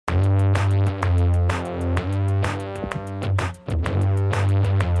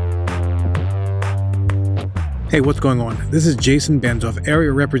Hey, what's going on? This is Jason Benzoff,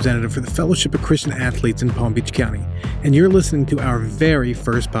 Area Representative for the Fellowship of Christian Athletes in Palm Beach County, and you're listening to our very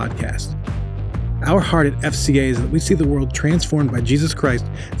first podcast. Our heart at FCA is that we see the world transformed by Jesus Christ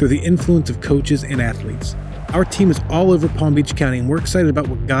through the influence of coaches and athletes. Our team is all over Palm Beach County, and we're excited about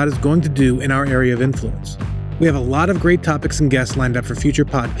what God is going to do in our area of influence. We have a lot of great topics and guests lined up for future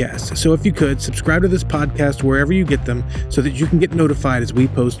podcasts, so if you could, subscribe to this podcast wherever you get them so that you can get notified as we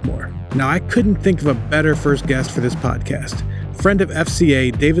post more. Now, I couldn't think of a better first guest for this podcast. Friend of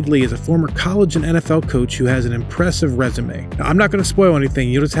FCA, David Lee is a former college and NFL coach who has an impressive resume. Now, I'm not going to spoil anything,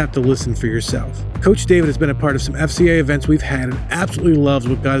 you'll just have to listen for yourself. Coach David has been a part of some FCA events we've had and absolutely loves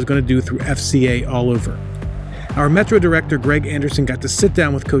what God is going to do through FCA all over. Our Metro Director, Greg Anderson, got to sit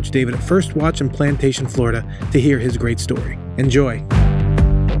down with Coach David at First Watch in Plantation, Florida, to hear his great story. Enjoy.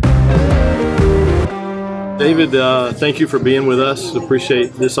 David, thank you for being with us.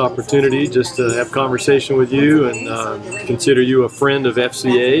 Appreciate this opportunity just to have conversation with you and consider you a friend of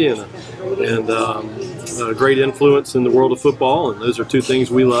FCA and a great influence in the world of football. And those are two things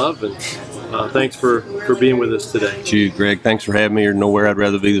we love. And thanks for being with us today. Thank you, Greg. Thanks for having me. There's nowhere I'd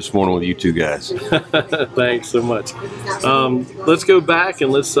rather be this morning with you two guys. Thanks so much. Let's go back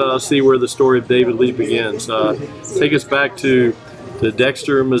and let's see where the story of David Lee begins. Take us back to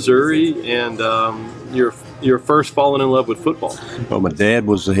Dexter, Missouri, and your first falling in love with football. Well, my dad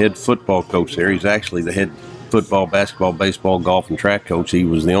was the head football coach there. He's actually the head football, basketball, baseball, golf, and track coach. He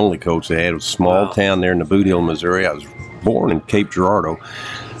was the only coach they had. It was a small town there in the Boot Hill, Missouri. I was born in Cape Girardeau.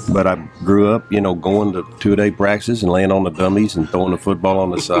 But I grew up, going to two-a-day practices and laying on the dummies and throwing the football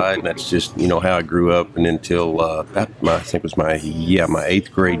on the side. And that's just, how I grew up. And until my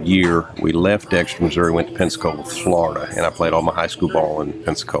eighth grade year, we left Dexter, Missouri, went to Pensacola, Florida, and I played all my high school ball in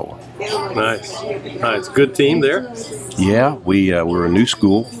Pensacola. Nice. Good team there? Yeah, we were a new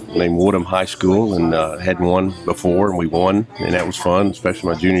school named Woodham High School and hadn't won before, and we won, and that was fun,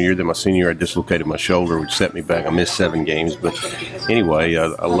 especially my junior year. Then my senior year, I dislocated my shoulder, which set me back. I missed 7 games, but anyway,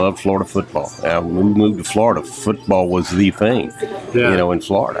 I love Florida football. When we moved to Florida, football was the thing, in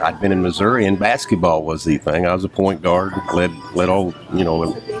Florida. I'd been in Missouri, and basketball was the thing. I was a point guard, led all,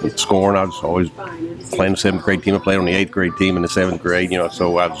 scoring. I was always playing the 7th grade team. I played on the 8th grade team in the 7th grade,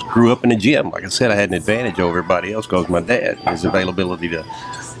 so I grew up in the gym. Like I said, I had an advantage over everybody else because my dad, his availability to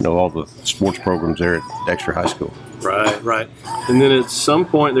all the sports programs there at Dexter High School. Right. And then at some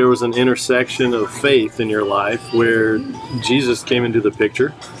point there was an intersection of faith in your life where Jesus came into the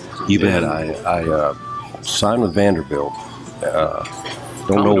picture. You bet. I signed with Vanderbilt.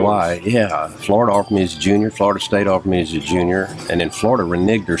 Don't know why. Yeah, Florida offered me as a junior. Florida State offered me as a junior. And then Florida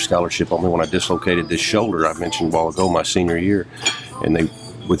reneged their scholarship on me when I dislocated this shoulder I mentioned a while ago, my senior year. And they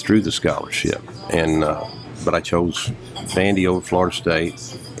withdrew the scholarship. And but I chose Vandy over Florida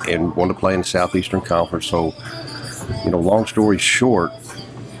State and wanted to play in the Southeastern Conference. So, long story short,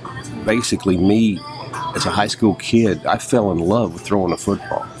 basically me as a high school kid, I fell in love with throwing a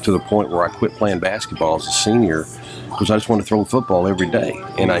football to the point where I quit playing basketball as a senior because I just wanted to throw football every day.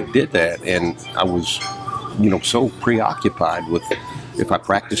 And I did that, and I was, so preoccupied with if I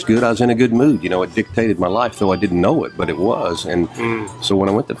practiced good, I was in a good mood. It dictated my life, though I didn't know it, but it was. And so when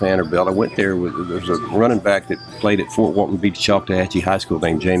I went to Vanderbilt, I went there there was a running back that played at Fort Walton Beach Choctawhatchee High School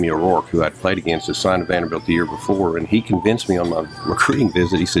named Jamie O'Rourke, who I'd played against, had signed to Vanderbilt the year before. And he convinced me on my recruiting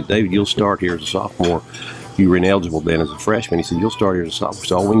visit. He said, "David, you'll start here as a sophomore. You were ineligible then as a freshman." He said, "You'll start here as a sophomore.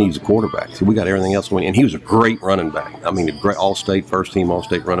 So all we need is a quarterback." He said, "We got everything else we need." And he was a great running back. I mean, a great all-state, first-team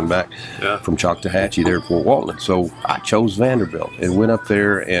all-state running back from Choctawhatchee there at Fort Walton. So I chose Vanderbilt and went up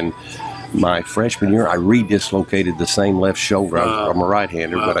there. And my freshman year, I redislocated the same left shoulder. I'm a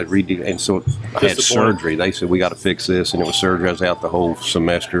right-hander, but I and so I had surgery. They said, "We got to fix this," and it was surgery. I was out the whole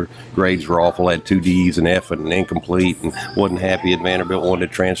semester. Grades were awful. I had 2 D's, an F, and an incomplete, and wasn't happy at Vanderbilt. Wanted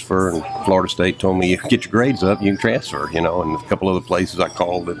to transfer, and Florida State told me, "You get your grades up, you can transfer." And a couple other places I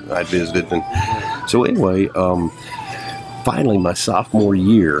called and I visited, and so anyway, finally my sophomore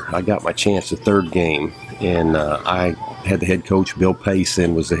year, I got my chance the 3rd game, and I had the head coach, Bill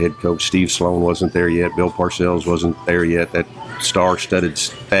Payson was the head coach. Steve Sloan wasn't there yet. Bill Parcells wasn't there yet. That star-studded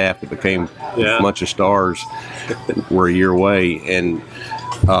staff that became a bunch of stars were a year away. And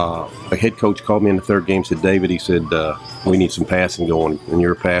the head coach called me in the 3rd game, said, "David," he said, "we need some passing going. And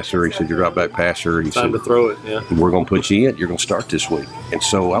you're a passer." He said, "You're a drop-back passer." He Time said, to throw it, "We're going to put you in. You're going to start this week." And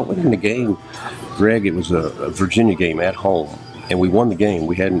so I went in the game. Greg, it was a Virginia game at home. And we won the game.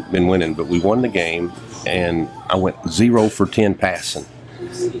 We hadn't been winning, but we won the game. And I went 0 for 10 passing.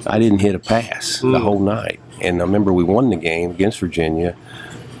 I didn't hit a pass the whole night. And I remember we won the game against Virginia.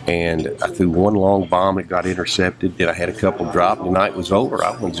 And I threw one long bomb. It got intercepted. Then I had a couple drop. The night was over.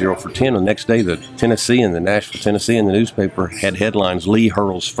 I went 0 for 10. The next day, the Nashville Tennessee, in the newspaper had headlines, Lee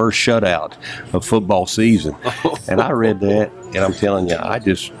Hurl's first shutout of football season. And I read that, and I'm telling you,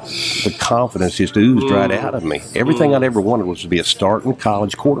 the confidence just oozed right out of me. Everything I'd ever wanted was to be a starting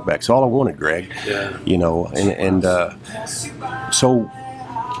college quarterback. That's all I wanted, Greg. Yeah. You know, so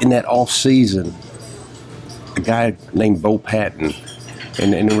in that off season, a guy named Bo Patton,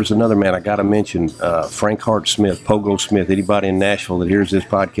 and there was another man I got to mention, Frank Hart Smith, Pogo Smith. Anybody in Nashville that hears this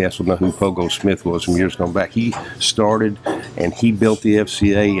podcast will know who Pogo Smith was from years gone back. He started and he built the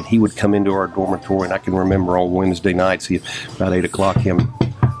FCA, and he would come into our dormitory. And I can remember on Wednesday nights, about 8 o'clock, him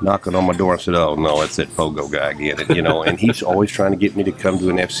knocking on my door. I said, "Oh no, it's that Pogo guy again." And, you know, and he's always trying to get me to come to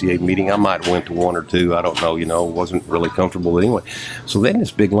an FCA meeting. I might have went to one or two. I don't know. You know, wasn't really comfortable anyway. So then this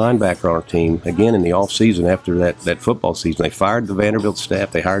big linebacker on our team, again in the off season after that football season, they fired the Vanderbilt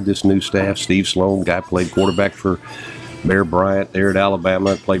staff. They hired this new staff. Steve Sloan, guy played quarterback for Bear Bryant there at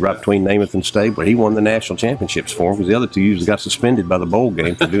Alabama, played right between Namath and State, but he won the national championships for him because the other two usually got suspended by the bowl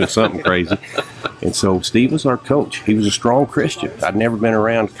game for doing something crazy. And so Steve was our coach. He was a strong Christian. I'd never been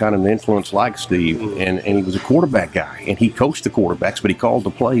around kind of an influence like Steve, and he was a quarterback guy, and he coached the quarterbacks, but he called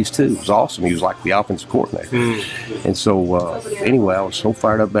the plays too. It was awesome. He was like the offensive coordinator. And so anyway, I was so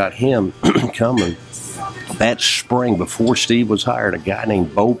fired up about him coming. That spring, before Steve was hired, a guy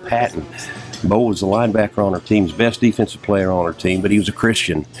named Bo Patton. Bo was the linebacker on our team's best defensive player on our team, but he was a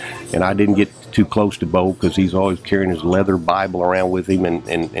Christian, and I didn't get too close to Bo because he's always carrying his leather Bible around with him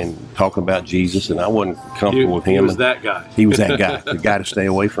and talking about Jesus, and I wasn't comfortable with him. He was that guy. He was that guy, the guy to stay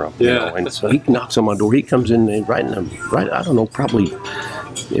away from. Yeah. You know? And so he knocks on my door. He comes in and right, I don't know,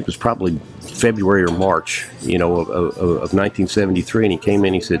 it was probably February or March, you know, of 1973, and he came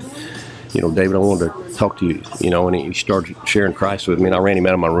in. He said, "You know, David, I wanted to talk to you," you know, and he started sharing Christ with me, and I ran him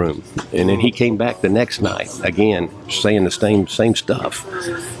out of my room. And then he came back the next night, again, saying the same stuff,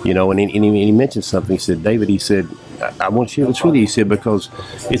 you know, and he mentioned something. He said, "David," he said, "I want to share this with you." He said, "Because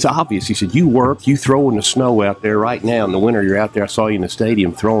it's obvious." He said, "You throw in the snow out there right now. In the winter, you're out there. I saw you in the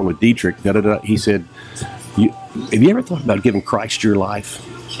stadium throwing with Dietrich." Da-da-da. He said, "Have you ever thought about giving Christ your life?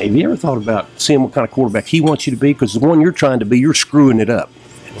 Have you ever thought about seeing what kind of quarterback he wants you to be? Because the one you're trying to be, you're screwing it up."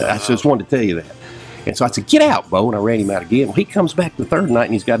 I just wanted to tell you that. And so I said, "Get out, Bo," and I ran him out again. Well, he comes back the third night,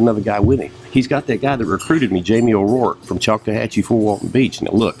 and he's got another guy with him. He's got that guy that recruited me, Jamie O'Rourke, from Choctawhatchee, Fort Walton Beach.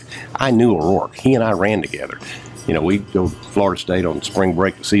 Now, look, I knew O'Rourke. He and I ran together. You know, we'd go to Florida State on spring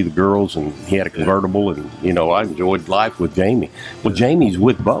break to see the girls, and he had a convertible, and, you know, I enjoyed life with Jamie. Well, Jamie's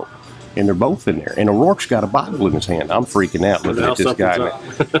with Bo, and they're both in there. And O'Rourke's got a Bible in his hand. I'm freaking out looking at this guy.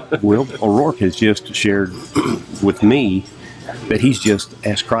 Well, O'Rourke has just shared with me that he's just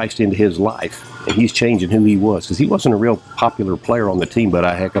asked Christ into his life, and he's changing who he was, because he wasn't a real popular player on the team, but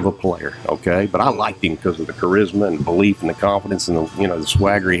a heck of a player, okay? But I liked him because of the charisma and belief and the confidence and the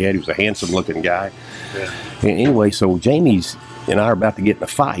swagger he had. He was a handsome-looking guy. Yeah. And anyway, so Jamie's and I are about to get in a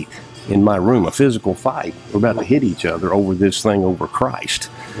fight in my room, a physical fight. We're about to hit each other over this thing over Christ.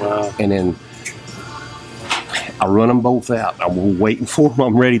 Wow. And then I run them both out. I'm waiting for them.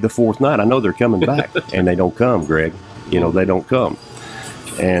 I'm ready the fourth night. I know they're coming back, and they don't come, Greg. You know, they don't come.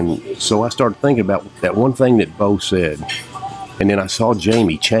 And so I started thinking about that one thing that Bo said. And then I saw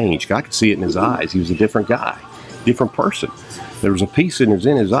Jamie change. I could see it in his eyes. He was a different guy, different person. There was a peace in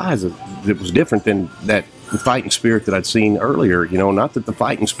his eyes that was different than the fighting spirit that I'd seen earlier. You know, not that the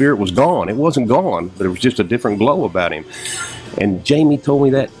fighting spirit was gone. It wasn't gone, but it was just a different glow about him. And Jamie told me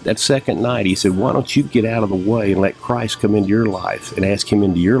that second night, he said, "Why don't you get out of the way and let Christ come into your life and ask him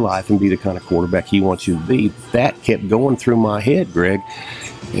into your life and be the kind of quarterback he wants you to be?" That kept going through my head, Greg.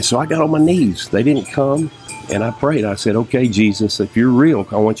 And so I got on my knees. They didn't come, and I prayed. I said, "Okay, Jesus, if you're real,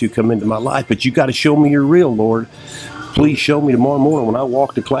 I want you to come into my life, but you got to show me you're real, Lord. Please show me tomorrow morning when I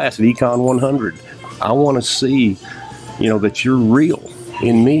walk to class at Econ 100. I want to see, that you're real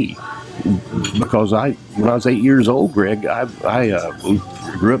in me." Because when I was 8 years old, Greg, I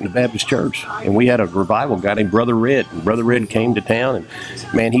grew up in the Baptist church, and we had a revival guy named Brother Red. And Brother Red came to town, and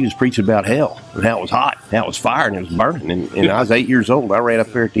man, he was preaching about hell and how it was hot, how it was fire, and it was burning. And I was 8 years old. I ran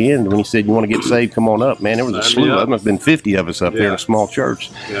up there at the end when he said, "You want to get saved? Come on up." Man, there was a slew. There must have been 50 of us up there in a small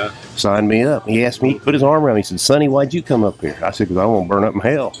church. Yeah. Signed me up. He asked me, put his arm around me. He said, "Sonny, why'd you come up here?" I said, "Because I want to burn up in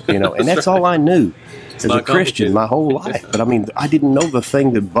hell." And that's all I knew as a Christian my whole life. But I mean, I didn't know the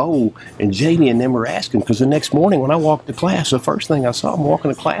thing that Bo and Jamie and them were asking, because the next morning when I walked to class, the first thing I saw them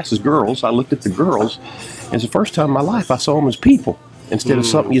walking to class as girls. I looked at the girls. It's the first time in my life I saw them as people instead of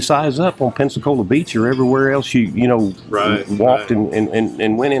something you size up on Pensacola Beach or everywhere else you walked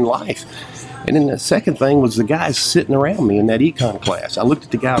and went in life. And then the second thing was the guys sitting around me in that econ class. I looked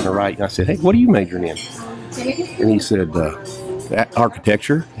at the guy on the right and I said, "Hey, what are you majoring in?" And he said,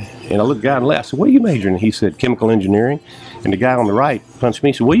 "Architecture." And I looked at the guy on the left. I said, "What are you majoring in?" He said, "Chemical engineering." And the guy on the right punched me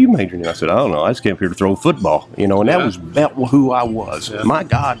and said, "What are you majoring in?" I said, "I don't know. I just came here to throw football." And that was about who I was. Yeah. My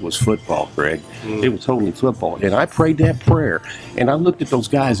God was football, Greg. It was totally football. And I prayed that prayer. And I looked at those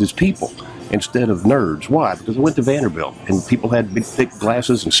guys as people instead of nerds. Why? Because I went to Vanderbilt, and people had big, thick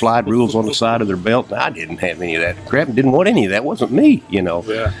glasses and slide rules on the side of their belt. And I didn't have any of that crap. Didn't want any of that. It wasn't me,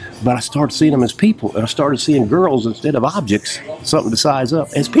 Yeah. But I started seeing them as people, and I started seeing girls instead of objects, something to size up,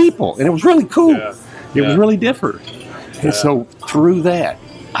 as people. And it was really cool. Yeah. It was really different. And so through that,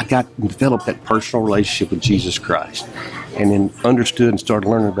 I got to develop that personal relationship with Jesus Christ, and then understood and started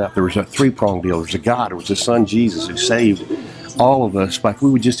learning about there was a three-pronged deal. There was a God, there was a Son, Jesus, who saved all of us. But if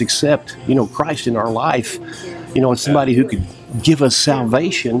we would just accept, Christ in our life, as somebody who could give us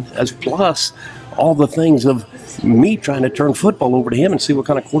salvation, as plus all the things of me trying to turn football over to him and see what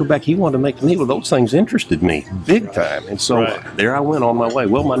kind of quarterback he wanted to make me. Well, those things interested me big time. And so there I went on my way.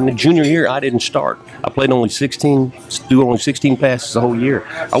 Well, my junior year, I didn't start. I played only 16 passes the whole year.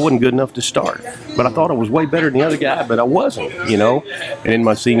 I wasn't good enough to start. But I thought I was way better than the other guy, but I wasn't, And in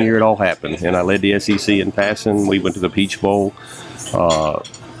my senior year, it all happened. And I led the SEC in passing. We went to the Peach Bowl.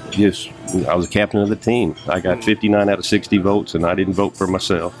 I was a captain of the team. I got 59 out of 60 votes, and I didn't vote for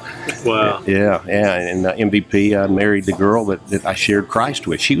myself. Wow. Yeah. And MVP, I married the girl that I shared Christ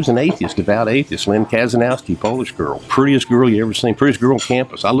with. She was an atheist, devout atheist, Lynn Kazanowski, Polish girl. Prettiest girl you ever seen, prettiest girl on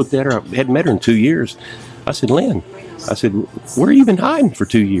campus. I looked at her, I hadn't met her in 2 years. I said, "Lynn," I said, "where have you been hiding for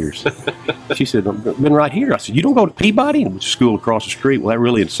 2 years?" She said, "I've been right here." I said, "You don't go to Peabody?" Which is school across the street. Well, that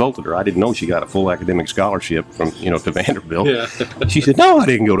really insulted her. I didn't know she got a full academic scholarship from, to Vanderbilt. Yeah. She said, "No, I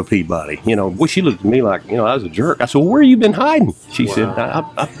didn't go to Peabody." Boy, she looked at me like, I was a jerk. I said, "Well, where have you been hiding?" She said,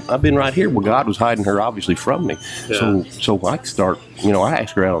 I've been right here. Well, God was hiding her obviously from me. Yeah. So I start, I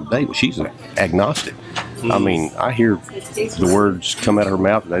asked her out on a date. Well, she's an agnostic. I mean, I hear the words come out of her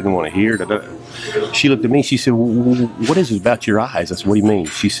mouth that I didn't want to hear. She looked at me. She said, "Well, what is it about your eyes?" I said, "What do you mean?"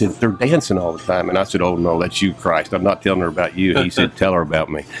 She said, "They're dancing all the time." And I said, "Oh, no, that's you, Christ. I'm not telling her about you." And he said, "Tell her about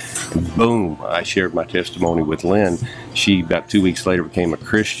me." And boom, I shared my testimony with Lynn. She, about 2 weeks later, became a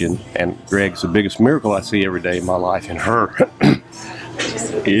Christian. And Greg's the biggest miracle I see every day in my life in her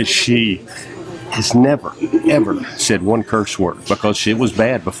is she has never, ever said one curse word, because she was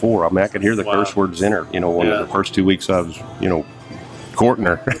bad before. I mean, I could hear the curse words in her. One of the first 2 weeks I was, courting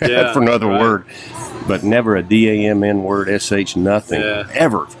her for another word, but never a D-A-M-N word, S-H, nothing,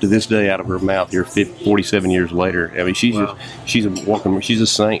 ever to this day out of her mouth here 47 years later. I mean, she's a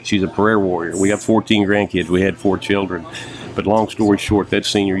saint. She's a prayer warrior. We got 14 grandkids. We had 4 children. But long story short, that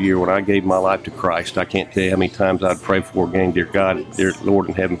senior year when I gave my life to Christ, I can't tell you how many times I'd pray for again, "Dear God, dear Lord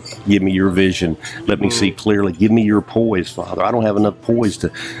in heaven, give me your vision. Let me see clearly. Give me your poise, Father. I don't have enough poise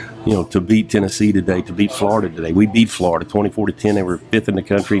to beat Tennessee today, to beat Florida today." We beat Florida 24-10. They were 5th in the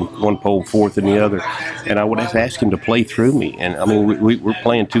country, one poll 4th in the other. And I would have asked him to play through me. And I mean, we're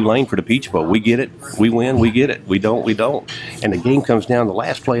playing Tulane for the Peach Bowl. We get it. We win. We get it. We don't. We don't. And the game comes down. The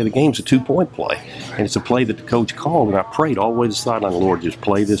last play of the game is a 2-point play. And it's a play that the coach called. And I prayed all the way to the sideline, "Lord, just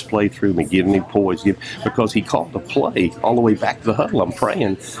play this play through me. Give me poise." Because he called the play all the way back to the huddle. I'm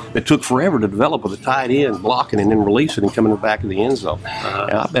praying. It took forever to develop with a tight end, blocking and then releasing and coming to the back of the end zone.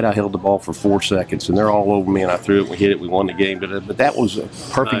 And I bet I held the ball for 4 seconds, and they're all over me, and I threw it, we hit it, we won the game. But that was a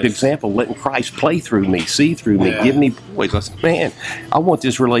perfect example, letting Christ play through me, see through me, give me poise. I said, man, I want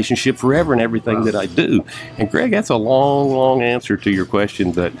this relationship forever in everything that I do. And Greg, that's a long, long answer to your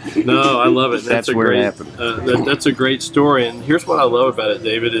question, but no, I love it. That's where it happened. That's a great story, and here's what I love about it,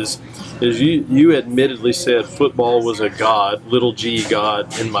 David, is you admittedly said football was a God, little g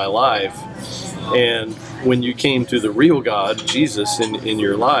God in my life. And when you came to the real God, Jesus, in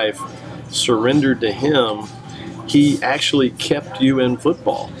your life, surrendered to him, he actually kept you in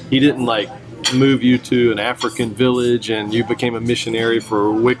football. He didn't move you to an African village and you became a missionary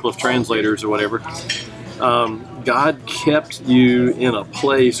for Wycliffe translators or whatever. God kept you in a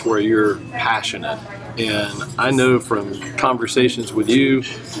place where you're passionate. And I know from conversations with you,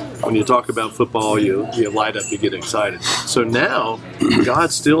 when you talk about football, you light up, you get excited. So now,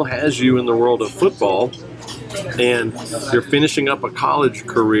 God still has you in the world of football, and you're finishing up a college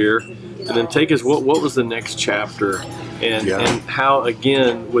career. And then take us, what was the next chapter and how,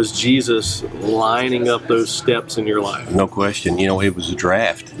 again, was Jesus lining up those steps in your life? No question. It was a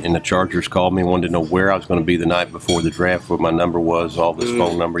draft, and the Chargers called me and wanted to know where I was going to be the night before the draft, what my number was, all this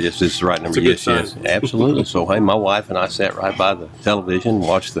phone number. Yes, this is the right number. It's a good Yes, absolutely. So, hey, my wife and I sat right by the television,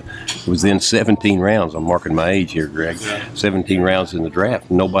 watched it was then 17 rounds. I'm marking my age here, Greg. 17 rounds in the draft.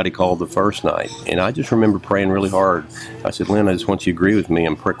 Nobody called the first night. And I just remember praying really hard. I said, Lynn, I just want you to agree with me.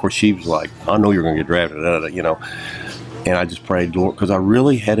 And of course, she was like, I know you're going to get drafted, And I just prayed, Lord, because I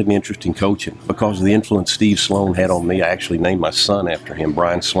really had an interest in coaching. Because of the influence Steve Sloan had on me, I actually named my son after him,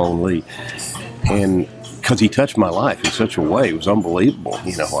 Brian Sloan Lee. And because he touched my life in such a way, it was unbelievable.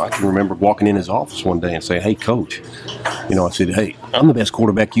 I can remember walking in his office one day and saying, hey, Coach, I said, hey, I'm the best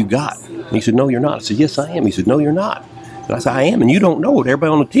quarterback you got. And he said, no, you're not. I said, yes, I am. He said, no, you're not. And I said, I am, and you don't know it.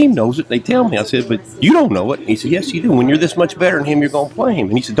 Everybody on the team knows it. They tell me. I said, but you don't know it. And he said, yes, you do. When you're this much better than him, you're going to play him.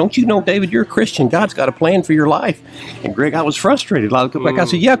 And he said, don't you know, David, you're a Christian. God's got a plan for your life. And, Greg, I was frustrated. I looked back. I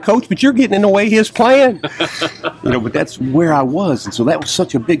said, yeah, Coach, but you're getting in the way of his plan. But that's where I was. And so that was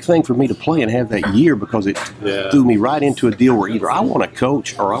such a big thing for me to play and have that year, because it threw me right into a deal where either I want to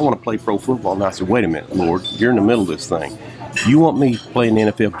coach or I want to play pro football. And I said, wait a minute, Lord, you're in the middle of this thing. You want me to play in the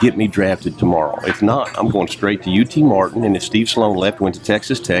NFL, get me drafted tomorrow. If not, I'm going straight to UT Martin. And if Steve Sloan left, went to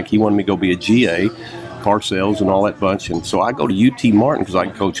Texas Tech, he wanted me to go be a GA, Parcells and all that bunch. And so I go to UT Martin because I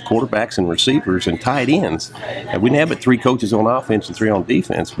can coach quarterbacks and receivers and tight ends. And we didn't have but 3 coaches on offense and 3 on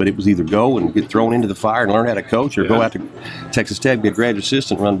defense, but it was either go and get thrown into the fire and learn how to coach, or go out to Texas Tech, be a graduate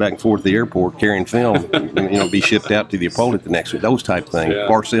assistant, run back and forth to the airport carrying film, be shipped out to the opponent the next week, those type things. Yeah.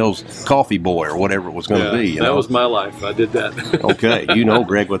 Parcells coffee boy or whatever it was going to be. That was my life. I did that. Okay,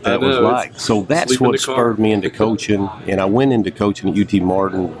 Greg, what that was like. So that's what spurred me into coaching, and I went into coaching at UT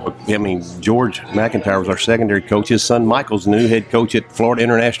Martin. George McIntyre was our secondary coach. His son Michael's new head coach at Florida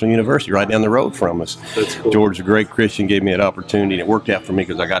International University right down the road from us. That's cool. George, a great Christian, gave me that opportunity, and it worked out for me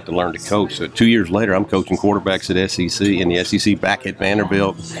because I got to learn to coach. So 2 years later, I'm coaching quarterbacks at SEC, in the SEC back at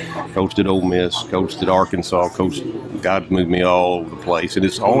Vanderbilt, coached at Ole Miss, coached at Arkansas, God moved me all over the place. And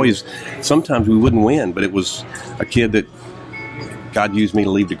it's always, sometimes we wouldn't win, but it was a kid that God used me to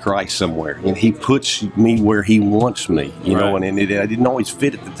lead to Christ somewhere, and He puts me where He wants me, and I didn't always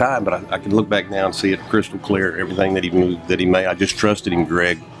fit at the time, but I can look back now and see it crystal clear, everything that He made. I just trusted Him,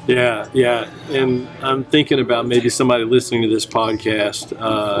 Greg. Yeah, and I'm thinking about maybe somebody listening to this podcast,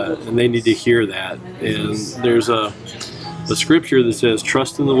 and they need to hear that. And there's a scripture that says,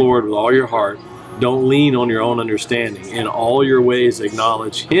 trust in the Lord with all your heart, don't lean on your own understanding, in all your ways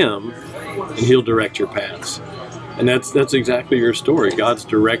acknowledge Him, and He'll direct your paths. And that's exactly your story. God's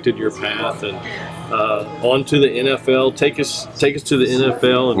directed your path, and on to the NFL. Take us to the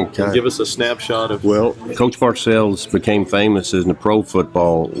NFL and give us a snapshot of. Well, Coach Parcells became famous in the pro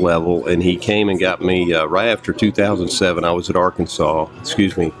football level, and he came and got me right after 2007. I was at Arkansas.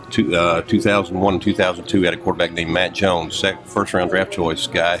 2001 and 2002. Had a quarterback named Matt Jones, first round draft choice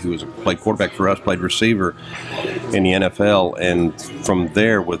guy who played quarterback for us, played receiver in the NFL, and from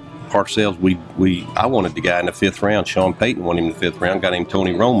there with Parcells, I wanted the guy in the 5th round. Sean Payton wanted him in the 5th round, got him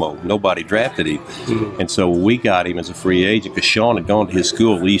Tony Romo. Nobody drafted him. Mm-hmm. And so we got him as a free agent because Sean had gone to his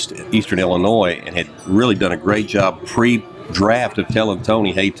school, Eastern Illinois, and had really done a great job pre-draft of telling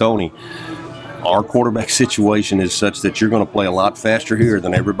Tony, hey, Tony, our quarterback situation is such that you're going to play a lot faster here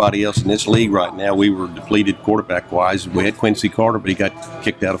than everybody else in this league right now. We were depleted quarterback-wise. We had Quincy Carter, but he got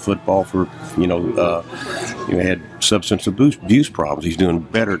kicked out of football for, had substance abuse problems. He's doing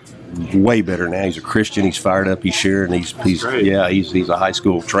better, way better now. He's a Christian. He's fired up. He's sharing. He's a high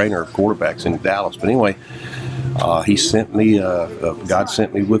school trainer of quarterbacks in Dallas. But anyway, he sent me. God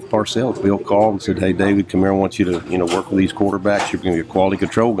sent me with Parcells. Bill called and said, "Hey, David, come here. I want you to, work with these quarterbacks. You're going to be a quality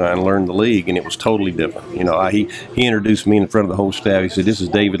control guy and learn the league." And it was totally different. He introduced me in front of the whole staff. He said, "This is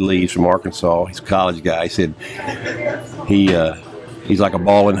David Lee. He's from Arkansas. He's a college guy." He said, "He's like a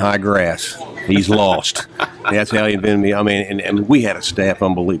ball in high grass. He's lost." That's how he invented me. And we had a staff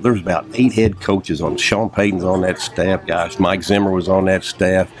unbelievable. There was about 8 head coaches on. Sean Payton's on that staff, guys. Mike Zimmer was on that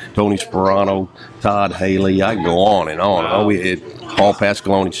staff. Tony Sperano, Todd Haley. I can go on and on. Wow. We had Paul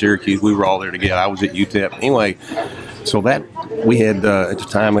Pasqualoni, Syracuse. We were all there together. I was at UTEP. Anyway, so that we had at the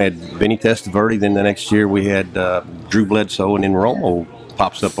time we had Vinny Testaverde. Then the next year we had Drew Bledsoe, and then Romo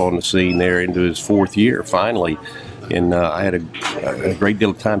pops up on the scene there into his 4th year finally. And I had a great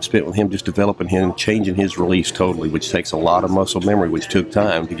deal of time spent with him, just developing him, changing his release totally, which takes a lot of muscle memory, which took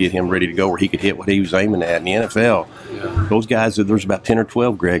time to get him ready to go where he could hit what he was aiming at. In the NFL, those guys, there's about 10 or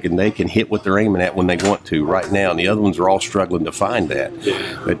 12, Greg, and they can hit what they're aiming at when they want to right now. And the other ones are all struggling to find that.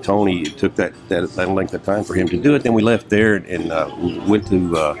 But Tony, it took that length of time for him to do it. Then we left there and went to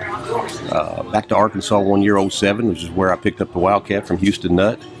back to Arkansas 1 year, 2007, which is where I picked up the Wildcat from Houston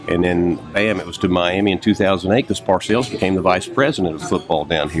Nutt. And then, bam, it was to Miami in 2008 because Parcells became the vice president of football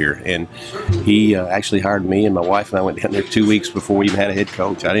down here. And he actually hired me, and my wife and I went down there 2 weeks before we even had a head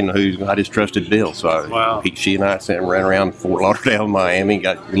coach. I didn't know who he was. I just trusted Bill. So she and I sat and ran around Fort Lauderdale, Miami,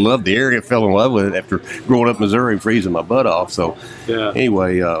 loved the area, fell in love with it after growing up in Missouri and freezing my butt off. So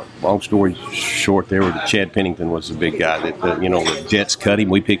anyway, long story short, there was Chad Pennington was the big guy that, the Jets cut him.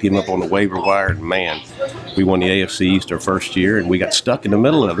 We picked him up on the waiver wire, and man, we won the AFC East our first year, and we got stuck in the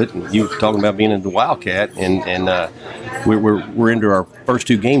middle of it. And you were talking about being in the Wildcat, and we're into our first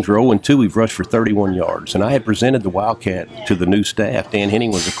two games. We're 0-2. We've rushed for 31 yards. And I had presented the Wildcat to the new staff. Dan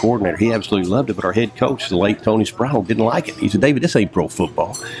Henning was the coordinator. He absolutely loved it, but our head coach, the late Tony Sproul, didn't like it. He said, "David, this ain't pro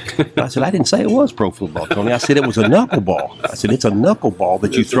football." I said, "I didn't say it was pro football, Tony. I said it was a knuckleball." I said, "It's a knuckleball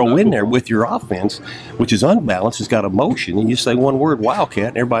that you throw in there with your offense, which is unbalanced. It's got a motion, and you say one word, Wildcat,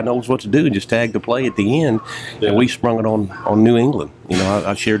 and everybody knows what to do, and just tag the play at the end." And we sprung it on New England.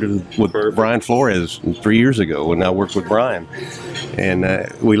 I shared it with Brian Flores 3 years ago, and I worked with Brian. And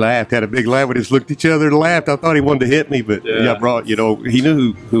we laughed, had a big laugh. We just looked at each other and laughed. I thought he wanted to hit me, but I brought, he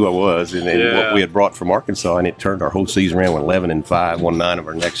knew who I was and what we had brought from Arkansas, and it turned our whole season around with 11-5, won 9 of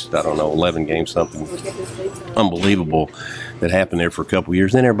our next, 11 games, something unbelievable that happened there for a couple of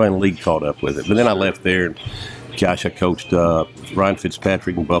years. Then everybody in the league caught up with it. But then I left there, and gosh, I coached Ryan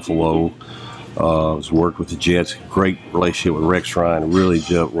Fitzpatrick in Buffalo. Worked with the Jets, great relationship with Rex Ryan, really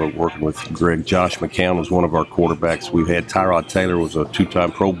working with Greg. Josh McCown was one of our quarterbacks. We've had Tyrod Taylor, was a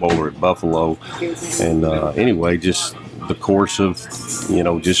 2-time Pro Bowler at Buffalo. And anyway, just the course of,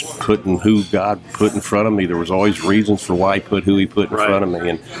 just putting who God put in front of me. There was always reasons for why he put who he put in front of me,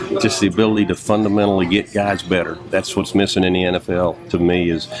 and just the ability to fundamentally get guys better. That's what's missing in the NFL to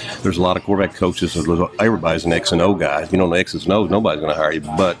me. Is there's a lot of quarterback coaches. Everybody's an X and O guy. If you don't know X's and O's, nobody's going to hire you.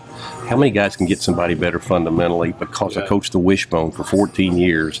 But how many guys can get somebody better fundamentally? Because I coached the wishbone for 14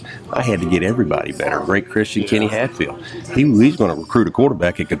 years, I had to get everybody better. Great Christian, Kenny Hatfield. He's going to recruit a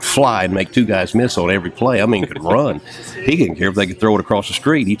quarterback that could fly and make two guys miss on every play. I mean, could run. He didn't care if they could throw it across the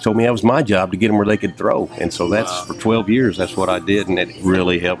street. He told me that was my job to get them where they could throw. And so that's for 12 years, that's what I did, and it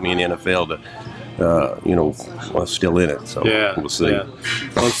really helped me in the NFL to I'm still in it, so we'll see. Yeah.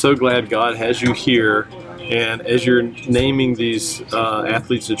 Well, I'm so glad God has you here. And as you're naming these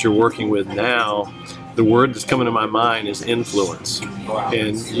athletes that you're working with now, the word that's coming to my mind is influence.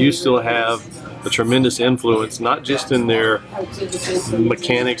 And you still have a tremendous influence, not just in their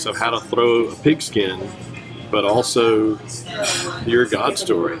mechanics of how to throw a pigskin, but also your God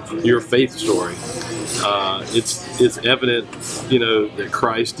story, your faith story. It's evident, that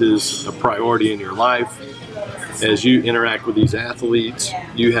Christ is a priority in your life. As you interact with these athletes,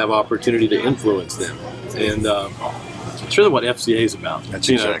 you have opportunity to influence them. And it's really what FCA is about. That's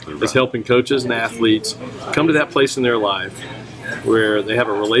exactly right. It's helping coaches and athletes come to that place in their life where they have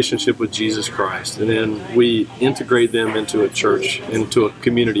a relationship with Jesus Christ. And then we integrate them into a church, into a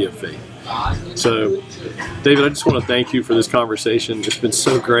community of faith. So, David, I just want to thank you for this conversation. It's been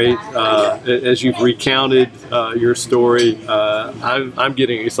so great. As you've recounted your story, I'm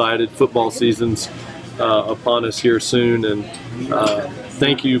getting excited. Football season's upon us here soon, and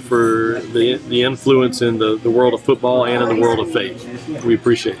thank you for the influence in the world of football and in the world of faith. We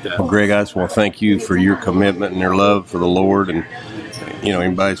appreciate that. Well, Greg, I just want to thank you for your commitment and your love for the Lord. And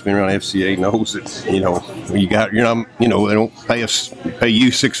anybody that's been around FCA knows that they don't pay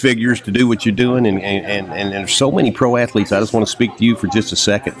you six figures to do what you're doing, and there's so many pro athletes. I just want to speak to you for just a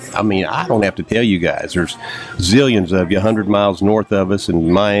second. I mean, I don't have to tell you guys. There's zillions of you 100 miles north of us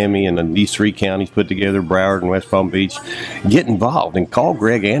in Miami and in these 3 counties put together, Broward and West Palm Beach. Get involved and call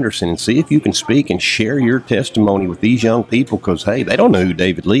Greg Anderson and see if you can speak and share your testimony with these young people, because hey, they don't know who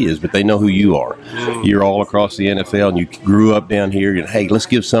David Lee is, but they know who you are. You're all across the NFL, and you grew up down here, and hey, let's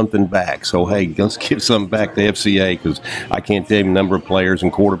give something back. So hey, let's give something back to FCA, because I can't tell you the number of players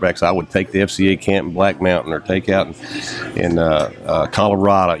and quarterbacks I would take to FCA camp in Black Mountain or take out in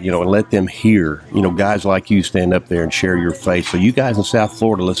Colorado, and let them hear, guys like you stand up there and share your faith. So you guys in South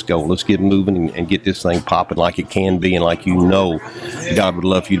Florida, let's go. Let's get moving and get this thing popping like it can be, and like God would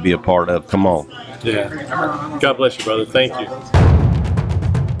love for you to be a part of. Come on. Yeah. God bless you, brother. Thank you.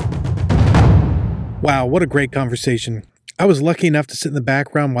 Wow, what a great conversation. I was lucky enough to sit in the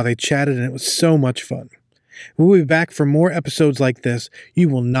background while they chatted, and it was so much fun. We'll be back for more episodes like this. You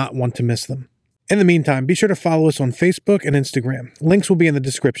will not want to miss them. In the meantime, be sure to follow us on Facebook and Instagram. Links will be in the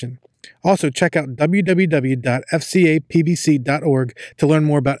description. Also, check out www.fcapbc.org to learn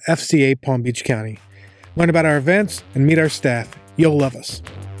more about FCA Palm Beach County. Learn about our events and meet our staff. You'll love us.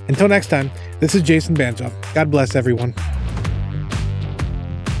 Until next time, this is Jason Banzoff. God bless everyone.